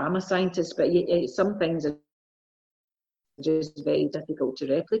 I'm a scientist, but some things are just very difficult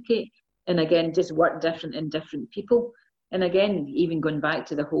to replicate, and again, just work different in different people. And again, even going back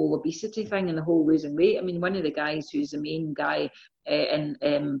to the whole obesity thing and the whole losing weight, I mean, one of the guys who's the main guy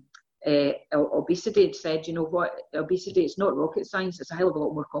in obesity said, you know what, obesity, it's not rocket science, it's a hell of a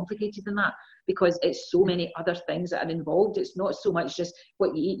lot more complicated than that, because it's so many other things that are involved. It's not so much just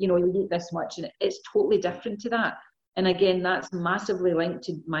what you eat, you eat this much, and it's totally different to that. And again, that's massively linked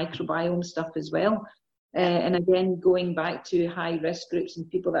to microbiome stuff as well. And again, going back to high risk groups and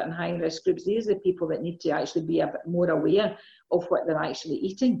people that are in high risk groups, these are the people that need to actually be a bit more aware of what they're actually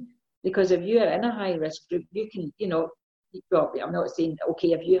eating. Because if you are in a high risk group, you can, well, I'm not saying,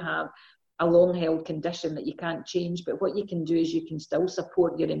 okay, if you have a long held condition that you can't change, but what you can do is you can still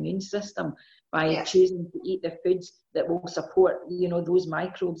support your immune system by choosing to eat the foods that will support, those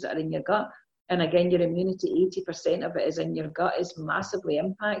microbes that are in your gut. And again, your immunity, 80% of it is in your gut, is massively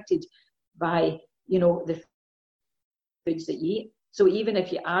impacted by the foods that you eat. So even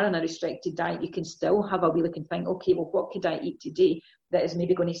if you are on a restricted diet, you can still have a wee look and think, okay, well, what could I eat today that is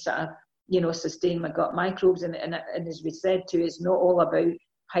maybe going to sort of, sustain my gut microbes? And as we said too, it's not all about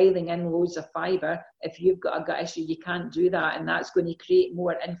piling in loads of fibre. If you've got a gut issue, you can't do that, and that's going to create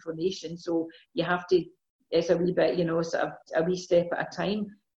more inflammation. So you have to, it's a wee bit, sort of a wee step at a time.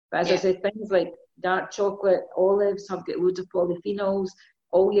 But as I said, things like dark chocolate, olives have got loads of polyphenols,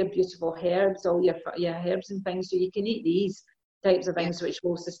 all your beautiful herbs, all your herbs and things. So you can eat these types of things which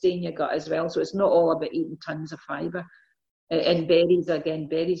will sustain your gut as well. So it's not all about eating tons of fibre. And berries, again,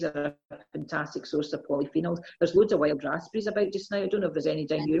 berries are a fantastic source of polyphenols. There's loads of wild raspberries about just now. I don't know if there's any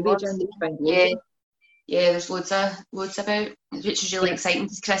down your way, Jen, that you find loads of. Yeah, there's loads about, which is really exciting,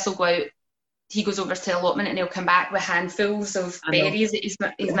 because Chris will go out, he goes over to the allotment and he'll come back with handfuls of berries that he's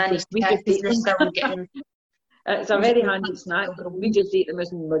managed to pick, because they're still getting... It's a very handy snack. We just eat them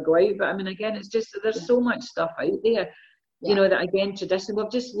as we go out. But I mean, again, it's just, there's so much stuff out there, that again, traditionally,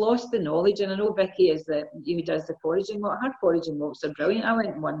 we've just lost the knowledge. And I know Vicky who does the foraging walk. Her foraging walks are brilliant. I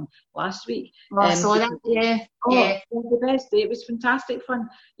went one last week. I saw that, It was the best day. It was fantastic fun,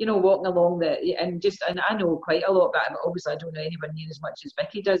 walking along and I know quite a lot, but obviously I don't know anyone near as much as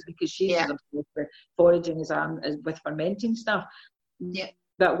Vicky does, because she's as obsessed with foraging as with fermenting stuff. Yeah.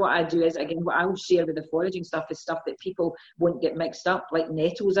 But what I do is, again, what I'll share with the foraging stuff is stuff that people won't get mixed up, like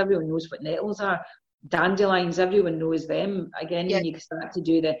nettles. Everyone knows what nettles are. Dandelions, everyone knows them. Again, when you start to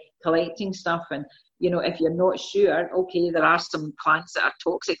do the collecting stuff, and, if you're not sure, okay, there are some plants that are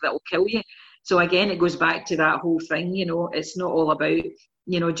toxic that will kill you. So again, it goes back to that whole thing, it's not all about,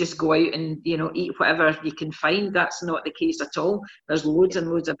 just go out and, eat whatever you can find. That's not the case at all. There's loads and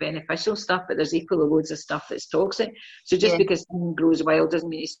loads of beneficial stuff, but there's equally loads of stuff that's toxic. So just because something grows wild doesn't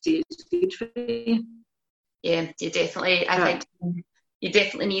mean it's good for you. Yeah, you definitely, I think you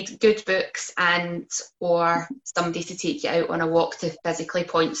definitely need good books or somebody to take you out on a walk to physically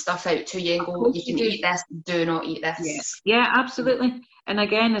point stuff out to you and go, you can eat this, do not eat this. Yeah, absolutely. And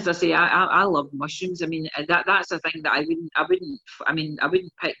again, as I say, I love mushrooms. I mean, that's a thing that I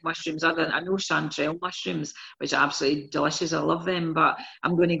wouldn't pick mushrooms other than, I know chanterelle mushrooms, which are absolutely delicious. I love them, but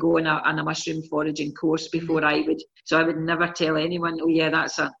I'm going to go on a mushroom foraging course before I would. So I would never tell anyone, oh yeah,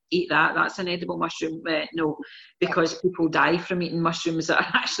 eat that. That's an edible mushroom. No, because people die from eating mushrooms that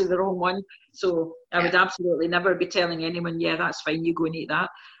are actually the wrong one. So I would absolutely never be telling anyone, yeah, that's fine, you go and eat that.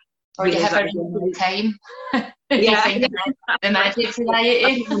 Or you have a really good time. Yeah, the magic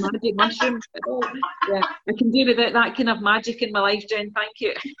variety. The magic mushroom. Yeah, I can do without that kind of magic in my life, Jen. Thank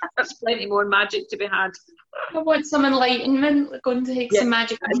you. There's plenty more magic to be had. I want some enlightenment. We're going to take some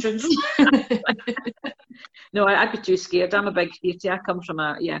magic mushrooms. No, I'd be too scared. I'm a big beauty. I come from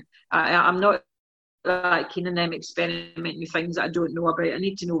I'm not that keen on them experimenting with things that I don't know about. I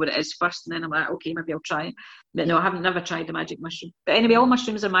need to know what it is first, and then I'm like, okay, maybe I'll try it. But no, I haven't never tried the magic mushroom. But anyway, all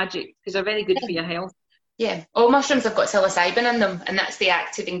mushrooms are magic because they're very good for your health. Yeah, all mushrooms have got psilocybin in them, and that's the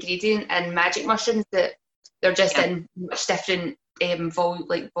active ingredient. And magic mushrooms, that they're just in much different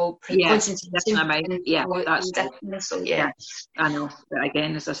concentration. Yeah, that's different. So yeah, I know. But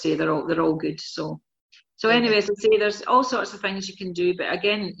again, as I say, they're all good. So anyway, as I say, there's all sorts of things you can do, but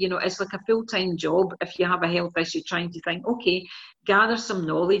again, you know, it's like a full-time job. If you have a health issue, trying to think, okay, gather some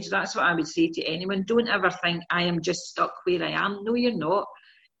knowledge. That's what I would say to anyone. Don't ever think I am just stuck where I am. No, you're not.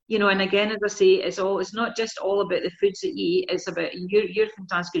 You know, and again, as I say, it's not just all about the foods that you eat. It's about, you're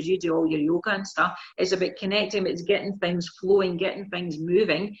fantastic because you do all your yoga and stuff. It's about connecting. It's getting things flowing, getting things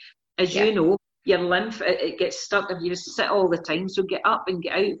moving. As you know, your lymph, it gets stuck if you just sit all the time. So get up and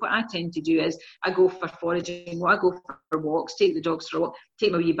get out. What I tend to do is I go for foraging, I go for walks, take the dogs for a walk,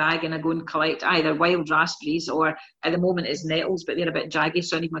 take my wee bag and I go and collect either wild raspberries or at the moment it's nettles, but they're a bit jaggy,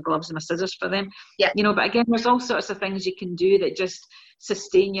 so I need my gloves and my scissors for them. Yeah. You know, but again, there's all sorts of things you can do that just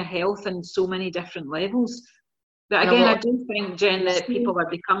sustain your health on so many different levels. But again, I do think, Jen, that people are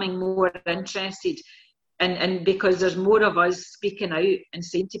becoming more interested and because there's more of us speaking out and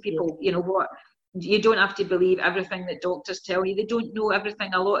saying to people, you know what, you don't have to believe everything that doctors tell you. They don't know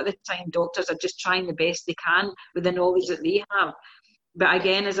everything. A lot of the time, doctors are just trying the best they can with the knowledge that they have. But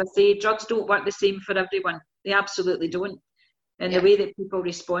again, as I say, drugs don't work the same for everyone. They absolutely don't. And the way that people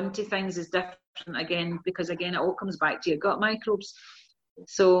respond to things is different again, because again, it all comes back to your gut microbes.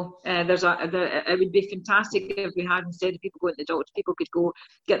 So it would be fantastic if we had, instead of people going to the doctor, people could go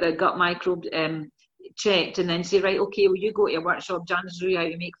get their gut microbe checked and then say, right, okay, well, you go to your workshop, Janice will show you how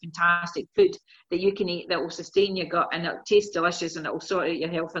to make fantastic food that you can eat that will sustain your gut and it'll taste delicious and it'll sort out your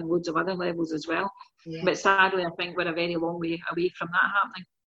health on loads of other levels as well. But sadly, I think we're a very long way away from that happening.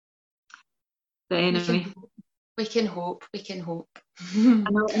 But anyway, we can hope. And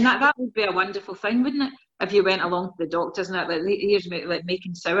that would be a wonderful thing, wouldn't it? If you went along to the doctors and like, here's me, like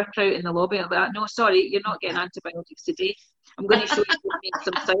making sauerkraut in the lobby, like that. No, sorry, you're not getting antibiotics today. I'm going to show you how to make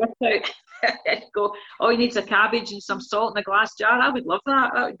some sauerkraut. Go, all you need is a cabbage and some salt in a glass jar. I would love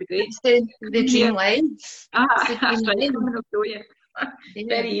that. That would be great. It's the dream life. That's right. I'll show you.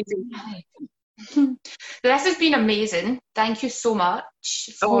 Very easy. This has been amazing. Thank you so much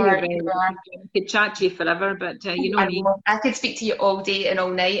I could chat to you forever, but you know me. I could speak to you all day and all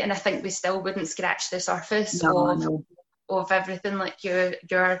night, and I think we still wouldn't scratch the surface of everything. Like you're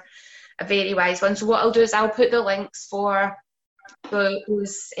a very wise one. So what I'll do is I'll put the links for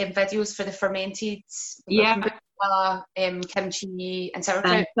those videos for the fermented kimchi and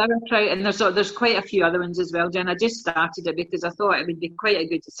sauerkraut. And there's quite a few other ones as well, Jen. I just started it because I thought it would be quite a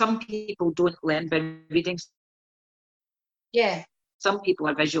good. Some people don't learn by reading. Yeah. Some people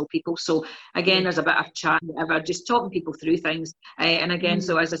are visual people, so again, there's a bit of chat, whatever, just talking people through things. And again,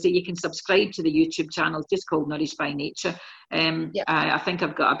 so as I say, you can subscribe to the YouTube channel, just called Nourished by Nature. I think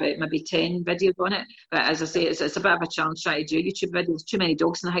I've got about maybe 10 videos on it, but as I say, it's a bit of a challenge trying to do YouTube videos. Too many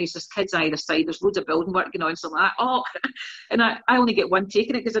dogs in the house, there's kids either side, there's loads of building work going on, something like that. And I only get one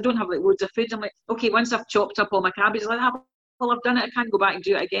taking it because I don't have like loads of food. I'm like, okay, once I've chopped up all my cabbage, I'm like, well, I've done it, I can't go back and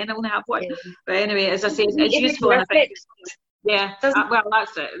do it again, I only have one. But anyway, as I say, it's useful. And I think well,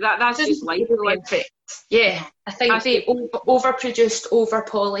 that's it. That's just life. Yeah, I think the overproduced,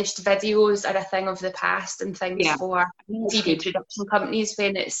 over-polished videos are a thing of the past and things for TV production companies,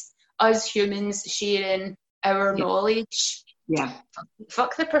 when it's us humans sharing our knowledge. Yeah.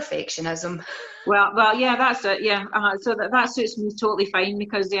 Fuck the perfectionism. Well, yeah, that's it. Yeah, so that suits me totally fine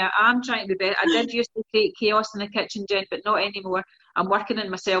because I'm trying to be better. I did used to create chaos in the kitchen, Jen, but not anymore. I'm working on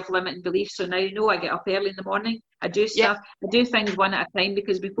my self-limiting beliefs, so now I get up early in the morning. I do stuff. I do things one at a time,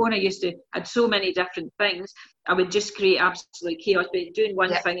 because before I had so many different things. I would just create absolute chaos, but doing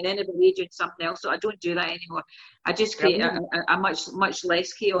one thing and then I'd be doing something else. So I don't do that anymore. I just create a much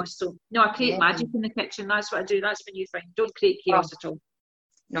less chaos. So no, I create magic in the kitchen. That's what I do. That's the new thing. Don't create chaos at all.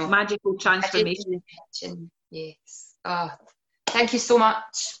 magical transformation. Yes. Thank you so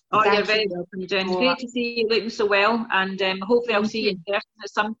much. You're very welcome, Jen. Great to see you looking so well, and hopefully I'll see you in person at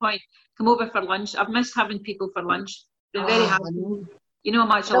some point. Come over for lunch. I've missed having people for lunch. Been very happy. You know how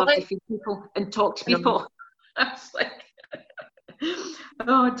much I love to feed people and talk to people. That's like,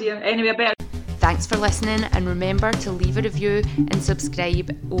 oh dear. Anyway, I better. Thanks for listening, and remember to leave a review and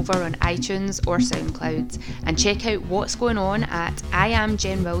subscribe over on iTunes or SoundCloud, and check out what's going on at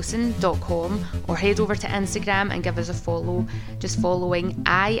iamjenwilson.com, or head over to Instagram and give us a follow, just following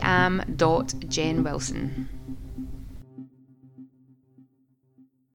iam.jenwilson.